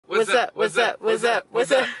What's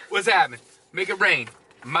happening? Make it rain.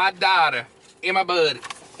 My daughter and my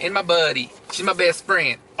buddy. She's my best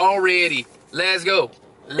friend. Already. Let's go.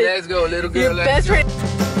 Let's go, little girl. Let's go. You're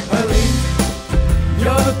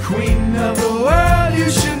the queen of the world,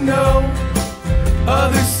 you should know.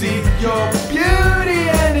 Others see your beauty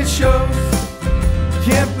and it shows.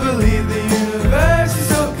 Can't believe the universe is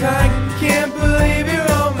so kind. Can't believe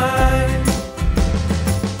you're all mine.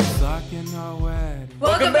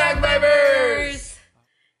 Welcome back, vibers!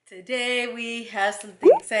 Today we have something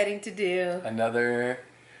exciting to do. Another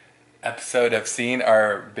episode of seeing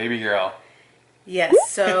our baby girl. Yes,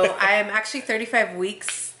 so I am actually 35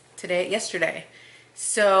 weeks yesterday.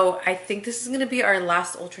 So I think this is going to be our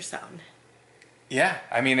last ultrasound. Yeah,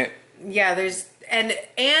 I mean it. Yeah, and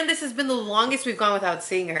this has been the longest we've gone without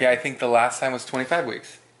seeing her. Yeah, I think the last time was 25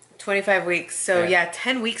 weeks. 25 weeks. So yeah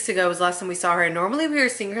 10 weeks ago was the last time we saw her. Normally we were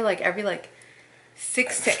seeing her like every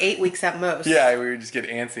 6 to 8 weeks at most. Yeah, we would just get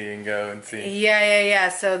antsy and go and see. Yeah.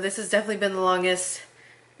 So this has definitely been the longest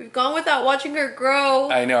we've gone without watching her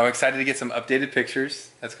grow. I know. I'm excited to get some updated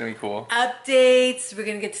pictures. That's going to be cool. Updates. We're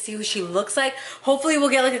going to get to see who she looks like. Hopefully we'll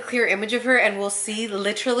get a clear image of her and we'll see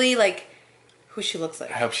literally who she looks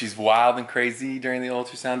like. I hope she's wild and crazy during the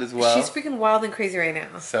ultrasound as well. She's freaking wild and crazy right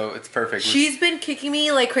now. So it's perfect. She's been kicking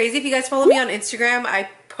me like crazy. If you guys follow me on Instagram, I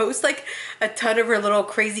post a ton of her little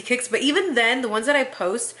crazy kicks. But even then, the ones that I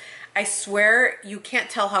post, I swear you can't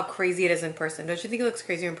tell how crazy it is in person. Don't you think it looks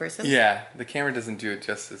crazier in person? Yeah, the camera doesn't do it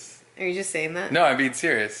justice. Are you just saying that? No, I'm being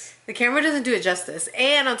serious. The camera doesn't do it justice.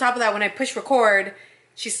 And on top of that, when I push record,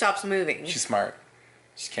 she stops moving. She's smart.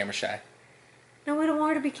 She's camera shy. No, I don't want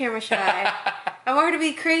her to be camera shy. I want her to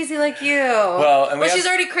be crazy like you. Well, she's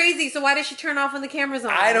already crazy, so why does she turn off when the camera's on?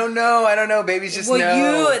 I don't know. Babies just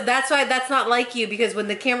know. That's why that's not like you, because when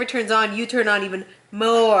the camera turns on, you turn on even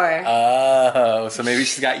more. Oh, so maybe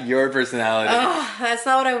she's got your personality. Oh, that's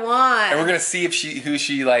not what I want. And we're gonna see who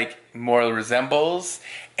she more resembles,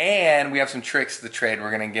 and we have some tricks to the trade. We're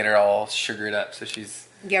gonna get her all sugared up, so she's.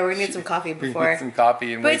 Yeah, we're gonna get some coffee before. Some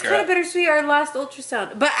coffee and but it's kind of bittersweet, our last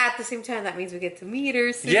ultrasound. But at the same time, that means we get to meet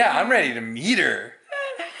her soon. Yeah, I'm ready to meet her.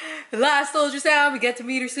 Last ultrasound, we get to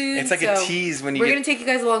meet her soon. It's like a tease when you. We're gonna take you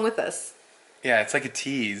guys along with us. Yeah, it's like a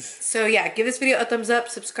tease. So yeah, give this video a thumbs up,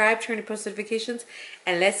 subscribe, turn on post notifications,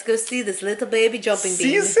 and let's go see this little baby jumping bean.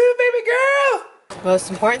 See you soon, baby girl.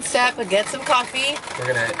 Most important step: get some coffee. We're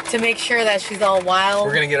gonna to make sure that she's all wild.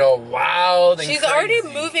 We're gonna get all wild. And she's crazy. Already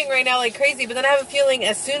moving right now like crazy, but then I have a feeling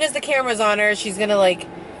as soon as the camera's on her, she's gonna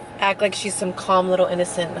act like she's some calm little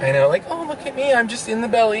innocent. I know, oh look at me, I'm just in the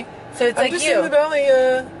belly. So it's I'm like just you. in the belly,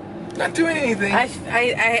 not doing anything.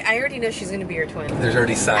 I already know she's gonna be your twin. There's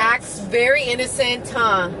already signs. Acts very innocent,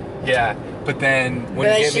 huh? Yeah, but then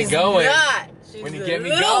when you get me going, when you get me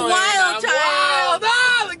going, wild child.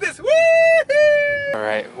 Ah, like this. Woo! All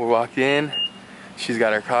right, we'll walk in. She's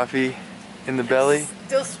got her coffee in the belly.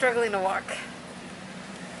 Still struggling to walk.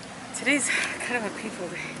 Today's kind of a painful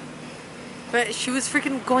day. But she was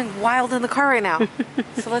freaking going wild in the car right now.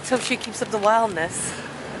 So let's hope she keeps up the wildness.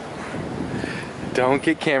 Don't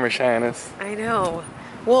get camera shy on us. I know.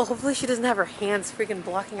 Well, hopefully she doesn't have her hands freaking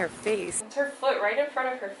blocking her face. It's her foot right in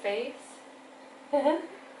front of her face.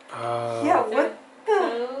 Yeah, what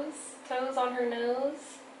the? Toes on her nose.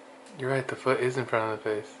 You're right, the foot is in front of the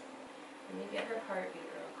face. Let me get her heartbeat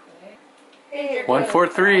real quick. Hey,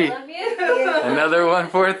 143. I love you. Another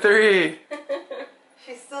 143.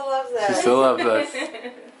 She still loves us. She still loves us.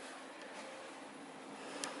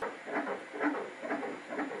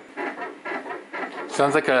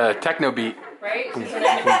 Sounds like a techno beat. Right? She's in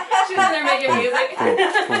there making music. That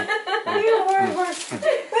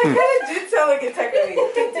did sound like a techno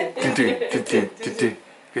beat.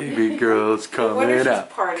 Baby girl's coming What if she's up.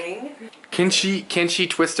 parting? Can she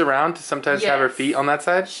twist around to sometimes have her Yes. feet on that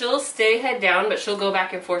side? She'll stay head down, but she'll go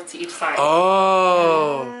back and forth to each side.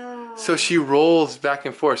 Oh, so she rolls back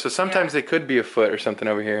and forth. So sometimes it could be a foot or something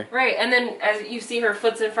over here. Right, and then as you see her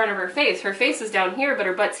foot's in front of her face is down here, but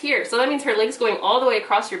her butt's here. So that means her leg's going all the way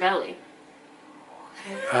across your belly.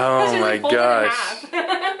 Oh She's my folded in gosh.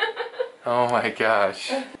 half. Oh my gosh.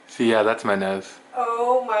 See, yeah, that's my nose.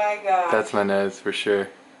 Oh my god. That's my nose for sure.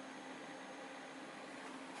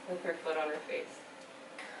 With her foot on her face.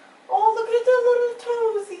 Oh, look at the little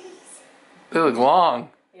toesies. They look long.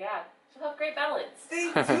 Yeah, she'll have great balance.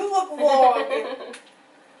 They do look long.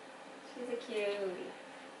 She's a cutie.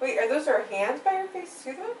 Wait, are those her hands by her face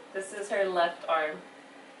too though? This is her left arm.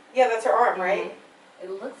 Yeah, that's her arm, right? It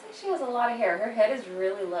looks like she has a lot of hair. Her head is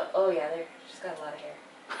really low. Oh yeah, she's got a lot of hair.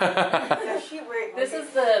 So she weird. This is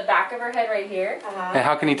the back of her head right here. And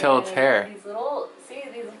how can you tell it's hair? These little, see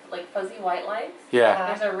these like fuzzy white lines? Yeah.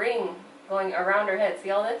 There's a ring going around her head.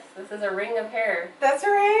 See all this? This is a ring of hair. That's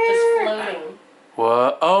her hair. Just floating.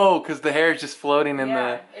 What? Oh, because the hair is just floating in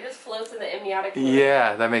Yeah, it just floats in the amniotic the. fluid.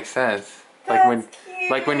 Yeah, that makes sense. That's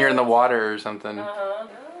Like when you're in the water or something. Oh,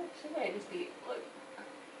 she might just be. Look.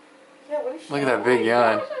 Yeah, what is she? Look at that big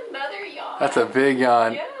yawn. Gosh, another yawn. That's a big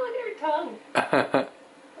yawn. Yeah, look at her tongue.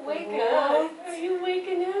 Wake up. Are you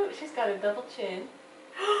waking up? She's got a double chin.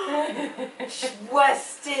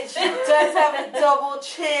 Weston, she does have a double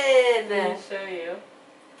chin. Let me show you.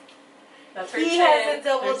 That's her He chin. has a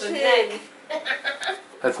double There's a chin. neck.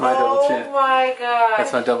 That's my double chin. Oh my god.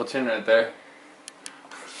 That's my double chin right there.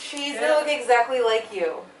 She's gonna look exactly like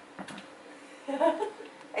you.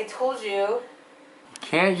 I told you.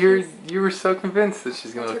 Can't you were so convinced that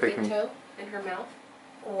she's gonna Her look big like me. toe in her mouth.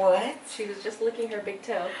 What? She was just licking her big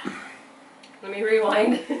toe. Let me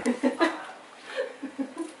rewind.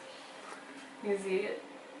 You see it?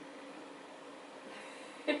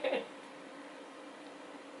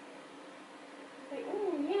 Like,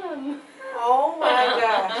 yum. Oh my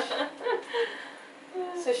gosh.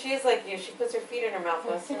 So she's like you. She puts her feet in her mouth.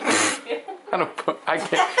 Weston. I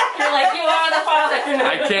can't. You're like, you are the father.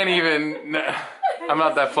 I can't even. No, I'm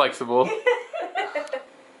not that flexible. Is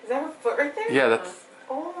that her foot right there? Yeah, that's.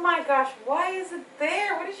 Oh my gosh, why is it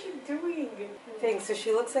there? What is she doing? Thanks, so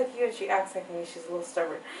she looks like you and she acts like me. She's a little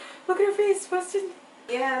stubborn. Look at her face, Weston.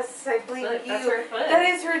 Yes, I believe Look, you. that's her foot. That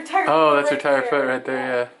is her entire Oh, foot that's her right entire there. foot right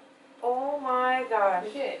there. Yeah. Oh my gosh.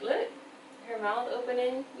 Look at, look. Her mouth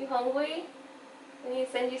opening. You hungry? We need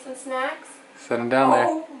to send you some snacks. Set him down there.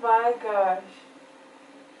 Oh my gosh.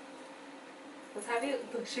 Let's have you,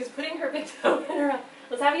 look, she's putting her big toe in her mouth.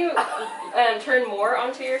 Let's have you turn more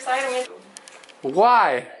onto your side. I'm gonna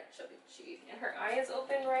Why? chubby cheek. And her eye is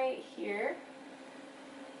open right here.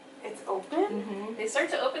 It's open? Mm-hmm. They start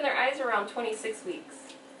to open their eyes around 26 weeks.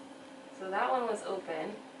 So that one was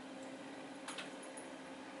open.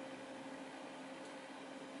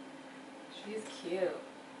 She's cute.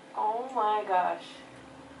 Oh my gosh.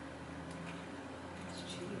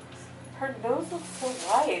 Cheeks. Her nose looks so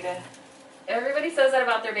wide. Everybody says that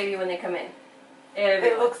about their baby when they come in. It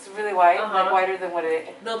Everyone. looks really wide, Uh-huh. like wider than what it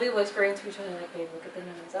is. They'll be whispering to each other like, babe, look at the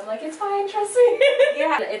nose. I'm like, it's fine, trust me.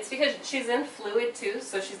 Yeah. It's because she's in fluid too,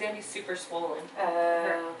 so she's gonna be super swollen.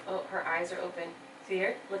 Her eyes are open. See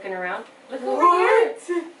her? Looking around. Look over here.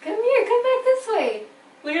 Come here, come back this way.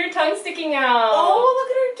 Look at her tongue sticking out. Oh,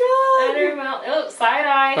 look And at her her tongue. mouth. Oh, side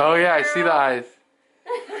eye. Oh yeah, I see the eyes.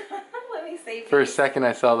 Let me save For a these. second,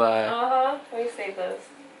 I saw the eye Uh-huh. Let me save those.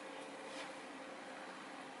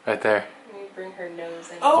 right there. Let me bring her nose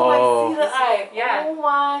in. Oh, I see the eye. Yeah. Oh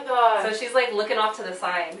my gosh. So she's like looking off to the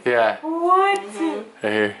side. Yeah, What? Mhm.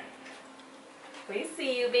 right here. We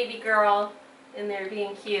see you, baby girl, in there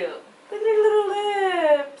being cute. Look at her little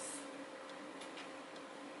lips.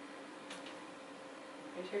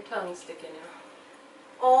 There's her tongue sticking out.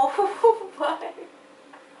 Oh my.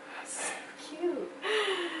 So cute.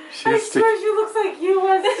 She I is, stick- swear she looks like you,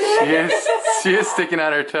 Weston. she is sticking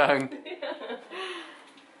out her tongue.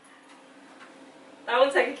 That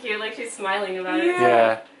one's like cute, like she's smiling about it. Yeah.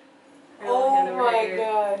 Yeah. Her little hand Oh over her my ear.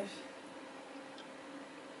 gosh.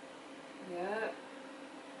 Yeah.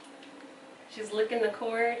 She's licking the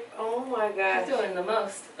cord. Oh my gosh. She's doing the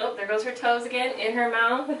most. Oh, there goes her toes again in her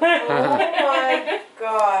mouth. Oh my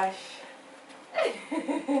gosh.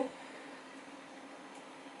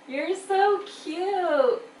 You're so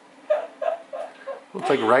cute. Looks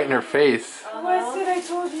like right in her face. Weston, I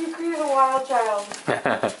told you you created a wild child.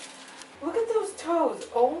 Look at those toes.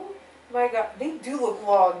 Oh my god. They do look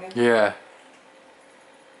long. Yeah.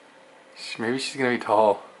 Maybe she's gonna be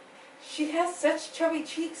tall. She has such chubby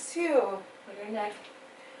cheeks too. Look at her neck.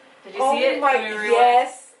 Did you Oh see it? my, Can you rewind?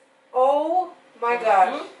 yes. Oh my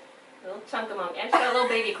gosh. Little chunk of monk. And she got a little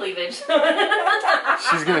baby cleavage.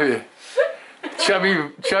 She's gonna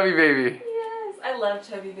be chubby baby. Yes, I love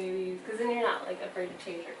chubby babies because then you're not like afraid to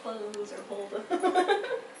change your clothes or hold them.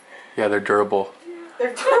 Yeah, they're durable.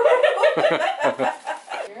 They're adorable.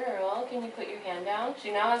 Girl, can you put your hand down?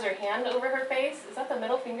 She now has her hand over her face. Is that the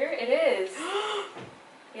middle finger? It is.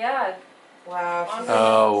 Yeah. Wow. On She's, her-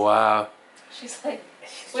 Oh wow. She's like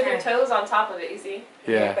she's with her trying- toes on top of it. You see?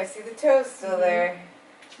 Yep, Yeah. I see the toes still there.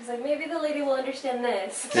 She's like, maybe the lady will understand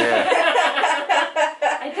this. Yeah.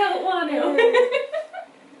 I don't want to.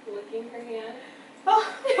 Licking her hand. Where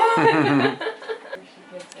she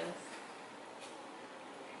gets this.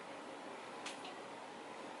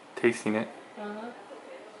 Tasting it. Uh-huh.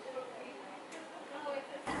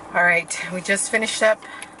 All right, we just finished up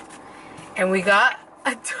and we got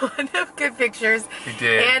a ton of good pictures. We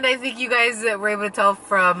did. And I think you guys were able to tell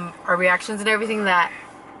from our reactions and everything that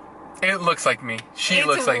it looks like me. She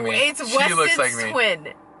looks like me. It's she Weston's looks like me.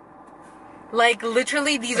 twin. Like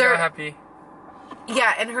literally, these Look are how happy.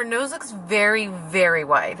 Yeah, and her nose looks very, very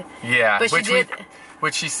wide. Yeah, but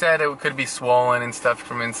which she said it could be swollen and stuff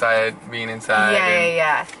from inside, being inside.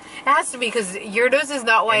 Yeah. It has to be because your nose is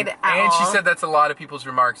not wide at all. And she said that's a lot of people's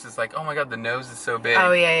remarks. It's like, oh my god, the nose is so big.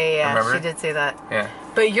 Oh yeah. Remember? She did say that. Yeah.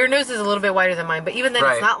 But your nose is a little bit wider than mine. But even then,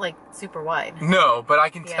 it's not like super wide. No, but I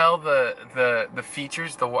can tell the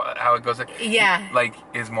features, how it goes. Yeah. Like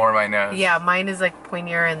is more my nose. Yeah, mine is like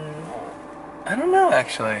pointier and. I don't know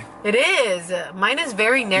actually. It is. Mine is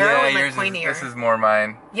very narrow and like pointier. This is more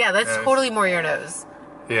mine. Yeah, that's totally more your nose.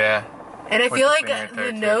 Yeah. And I feel like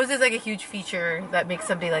the nose is like a huge feature that makes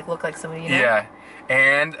somebody like look like somebody, you know? Yeah.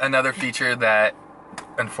 And another feature that,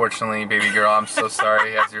 unfortunately, baby girl, I'm so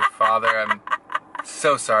sorry as your father. I'm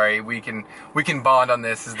so sorry. We can bond on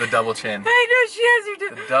this. Is the double chin. I know she has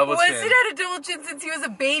the double chin. Weston had a double chin since he was a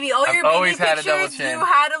baby. All your always baby had pictures, a double chin. you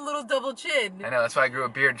had a little double chin. I know. That's why I grew a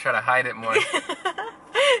beard to try to hide it more.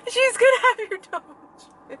 She's gonna have your double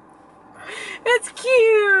chin. That's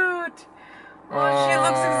cute. Oh, she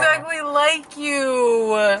looks exactly like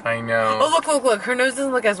you. I know. Oh, look. Her nose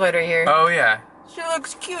doesn't look as wide right here. Oh, yeah. She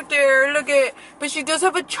looks cute there. Look at... But she does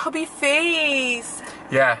have a chubby face.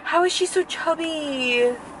 Yeah. How is she so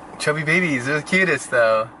chubby? Chubby babies. They're the cutest,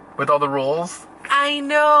 though. With all the rolls. I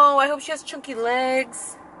know. I hope she has chunky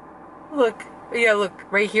legs. Look. Yeah, look.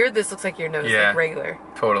 Right here, this looks like your nose. Yeah. Like regular.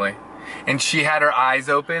 Totally. And she had her eyes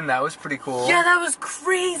open. That was pretty cool. Yeah, that was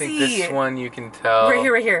crazy. I think this one you can tell. Right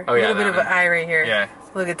here. Oh, yeah. A little bit of an eye right here. Yeah.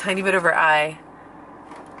 Look, a tiny bit of her eye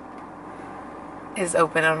is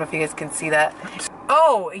open. I don't know if you guys can see that.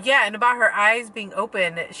 Oh, yeah, and about her eyes being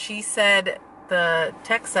open, she said, the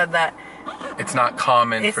text said that it's not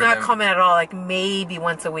common it's for not them. common at all. Like maybe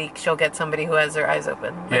once a week she'll get somebody who has their eyes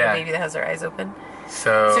open. Like a baby that has their eyes open.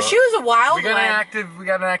 So she was a wild we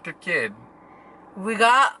got an active kid. We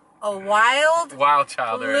got a wild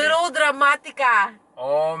child already. Little dramatica.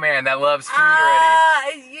 Oh man, that loves food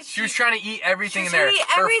already. She was trying to eat everything in there.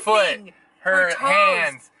 Her foot, her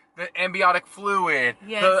hands, the amniotic fluid,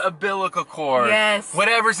 the umbilical cord. Yes.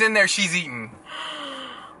 Whatever's in there, she's eating.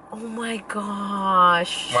 Oh my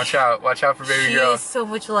gosh. Watch out for baby girl. She's so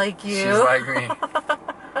much like you. She's like me.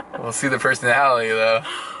 We'll see the personality though.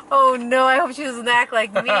 Oh no, I hope she doesn't act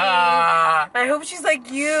like me. I hope she's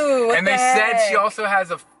like you. What and they said she also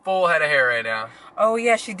has a full head of hair right now. Oh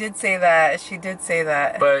yeah, she did say that. She did say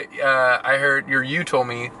that. But I heard you told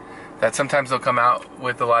me that sometimes they'll come out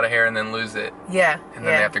with a lot of hair and then lose it. Yeah. And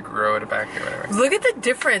then they have to grow it back or whatever. Look at the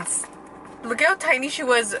difference. Look how tiny she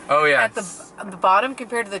was at the bottom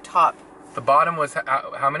compared to the top. The bottom was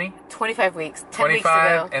how many? 25 weeks. 10 25 weeks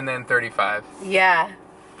ago. And then 35. Yeah.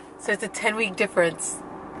 So it's a 10-week difference.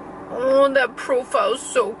 Oh, that profile's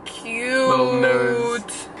so cute. Little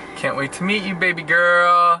nose. Can't wait to meet you, baby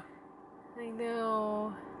girl. I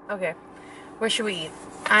know. Okay. Where should we eat?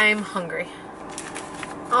 I'm hungry.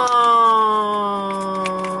 Oh.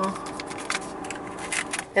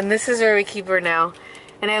 And this is where we keep her now.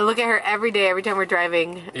 And I look at her every day, every time we're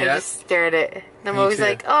driving. I just stare at it. And I'm always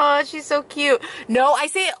like, oh, she's so cute. No, I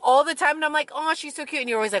say it all the time, and I'm like, oh, she's so cute. And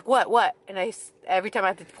you're always like, what? And every time I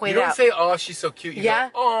have to point it out. You don't say, oh, she's so cute. You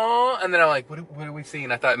go, oh. And then I'm like, what are we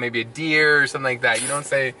seeing? I thought maybe a deer or something like that. You don't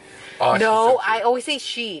say, oh, she's so cute. I always say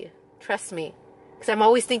she. Trust me. Because I'm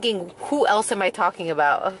always thinking, who else am I talking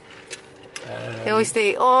about? I always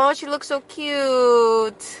say, oh, she looks so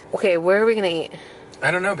cute. Okay, where are we going to eat? I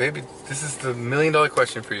don't know, baby. This is the $1 million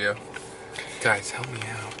question for you. Guys, help me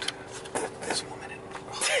out. Just 1 minute.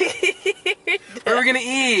 Where are we gonna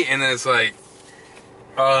eat? And then it's like,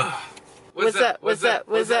 what's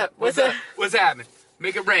happening?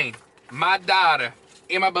 Make it rain. My daughter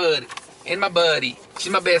and my buddy.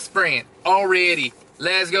 She's my best friend. Already.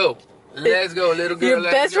 Let's go. Let's go, little girl.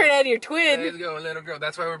 Your best friend and your twin. Let's go, little girl.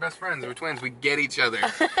 That's why we're best friends. We're twins. We get each other.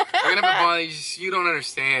 We're gonna have a bond. You don't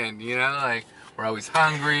understand, you know? Like, we're always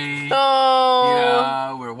hungry. Oh. You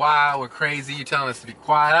know, we're wild, we're crazy. You're telling us to be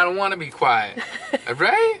quiet. I don't want to be quiet.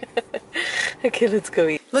 Right? Okay, let's go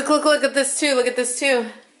eat. Look at this too. Look at this too.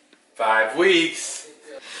 5 weeks.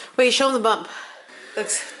 Wait, show them the bump.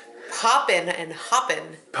 Looks poppin' and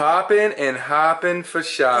hoppin'. Poppin' and hoppin' for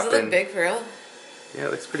shopping. Does it look big for real? Yeah,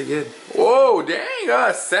 it looks pretty good. Whoa,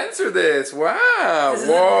 dang, censor this. Wow.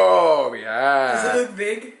 Whoa, yeah. Does it look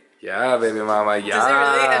big? Yeah, baby mama, yes. Does it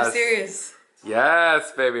really? I'm serious.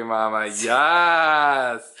 Yes, baby mama,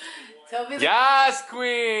 yes. Tell me yes,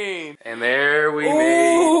 queen. And there we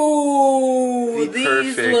made the these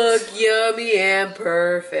perfect look yummy and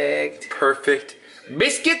perfect. Perfect.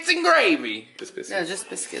 Biscuits and gravy. Just biscuits. No, just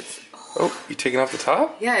biscuits. Oh, you taking off the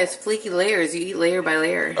top? Yeah, it's flaky layers. You eat layer by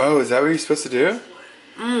layer. Oh, is that what you're supposed to do?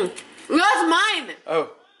 No, it's mine.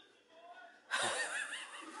 Oh.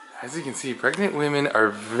 As you can see, pregnant women are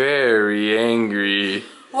very angry.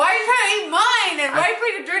 Why are you trying to eat mine? And why are you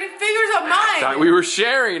putting your dirty fingers on mine? I thought we were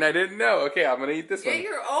sharing. I didn't know. Okay, I'm gonna eat this one. Yeah,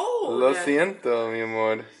 you're old. Lo siento, mi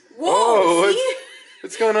amor. Whoa,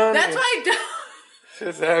 what's going on? That's here? why I don't.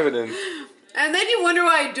 What's happening? And then you wonder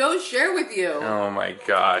why I don't share with you. Oh my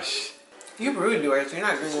gosh. You're rude to her, so you're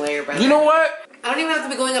not doing layer by layer. You know what? I don't even have to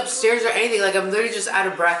be going upstairs or anything. Like, I'm literally just out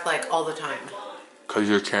of breath, like, all the time. Cause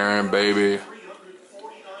you're carrying baby.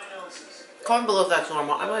 Comment below if that's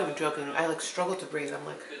normal. I'm not even joking. I, like, struggle to breathe. I'm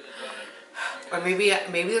like... Or maybe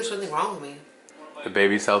there's something wrong with me. The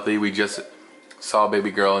baby's healthy. We just saw a baby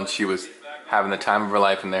girl and she was having the time of her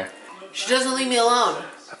life in there. She doesn't leave me alone.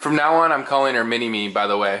 From now on, I'm calling her Mini-Me, by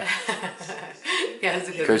the way. Yeah, that's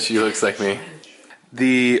a good one. Because she looks like me.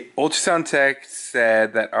 The ultrasound tech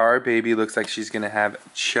said that our baby looks like she's going to have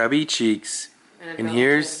chubby cheeks. And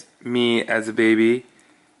here's me as a baby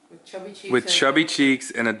with chubby cheeks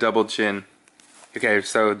and a double chin. Okay,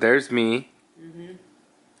 so there's me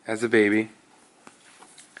as a baby.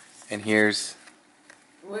 And here's...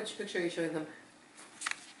 Which picture are you showing them?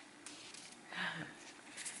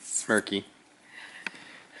 Smirky.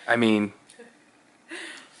 I mean,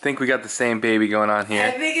 I think we got the same baby going on here.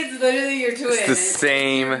 I think it's literally your twin. It's the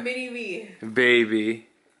same mini-me. baby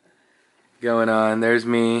going on. There's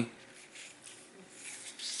me.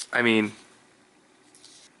 I mean,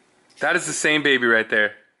 that is the same baby right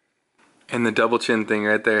there. And the double chin thing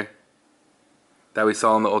right there that we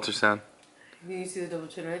saw in the ultrasound. You see the double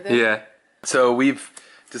chin right there? Yeah. So we've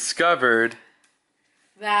discovered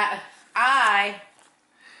that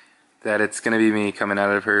it's gonna be me coming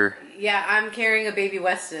out of her. Yeah, I'm carrying a baby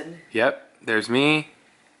Weston. Yep, there's me,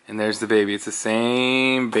 and there's the baby. It's the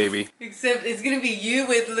same baby. Except it's gonna be you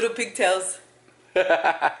with little pigtails.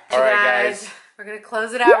 Alright guys. We're gonna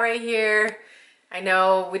close it out right here. I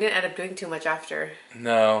know we didn't end up doing too much after.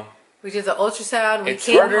 No. We did the ultrasound. It's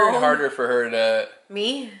harder and harder for her to...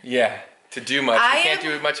 Me? Yeah, to do much. We can't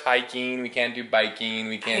do much hiking. We can't do biking.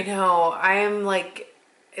 We can't... I know. I am like...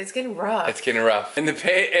 It's getting rough. It's getting rough. And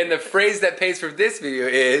the phrase that pays for this video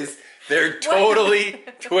is, they're totally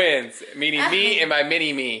twins. Meaning me and my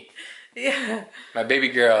mini-me. Yeah. My baby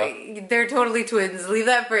girl. They're totally twins. Leave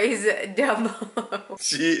that phrase down below.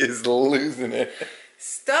 She is losing it.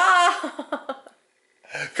 Stop!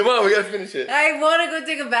 Come on, we gotta finish it. I want to go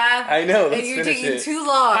take a bath. I know, let's and you're finish taking it. too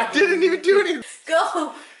long. I didn't even do anything.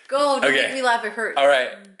 Go. Don't make me laugh. It hurts. Alright.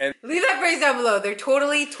 And leave that phrase down below. They're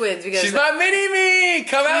totally twins. Because she's my mini-me!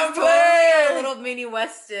 Come out and totally play! a little mini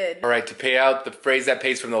Weston. Alright, to pay out the phrase that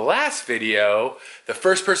pays from the last video, the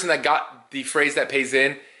first person that got the phrase that pays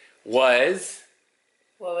in was...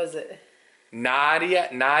 What was it? Nadia?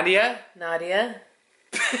 Nadia?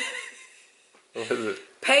 What was it?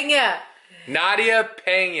 Pena. Nadia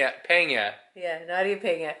Pena. Yeah, Nadia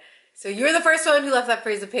Pena. So you're the first one who left that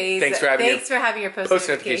phrase of pays. Thanks for having your post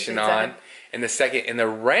notification on. And the second, and the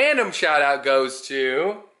random shout out goes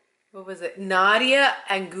to... What was it? Nadia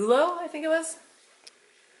Angulo, I think it was.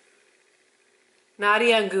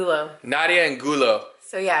 Nadia Angulo.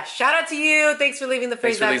 So yeah, shout out to you. Thanks for leaving the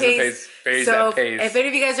phrase that pays. So if any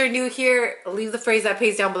of you guys are new here, leave the phrase that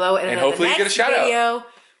pays down below. And hopefully you get a shout out.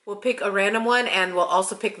 We'll pick a random one, and we'll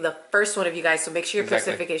also pick the first one of you guys. So make sure your post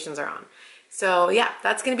notifications are on. So yeah,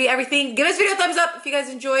 that's going to be everything. Give this video a thumbs up if you guys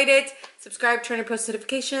enjoyed it. Subscribe, turn on post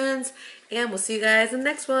notifications. And we'll see you guys in the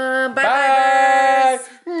next one. Bye, bye.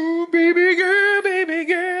 Ooh, baby girl, baby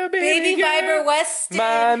girl, baby girl. Viber Weston.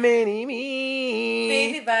 My mini-me.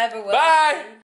 Baby Viber Weston. Bye.